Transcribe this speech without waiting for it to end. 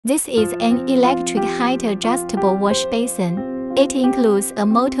This is an electric height-adjustable wash basin. It includes a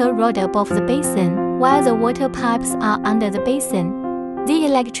motor rod above the basin, while the water pipes are under the basin. The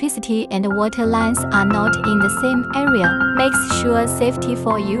electricity and water lines are not in the same area, makes sure safety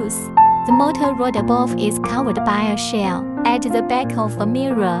for use. The motor rod above is covered by a shell at the back of a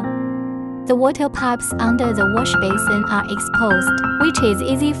mirror. The water pipes under the wash basin are exposed, which is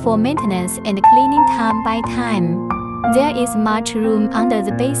easy for maintenance and cleaning time by time. There is much room under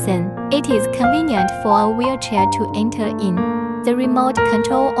the basin. It is convenient for a wheelchair to enter in. The remote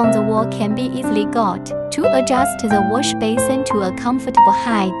control on the wall can be easily got to adjust the wash basin to a comfortable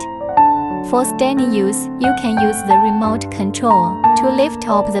height. For standing use, you can use the remote control to lift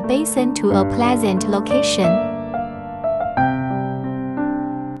up the basin to a pleasant location.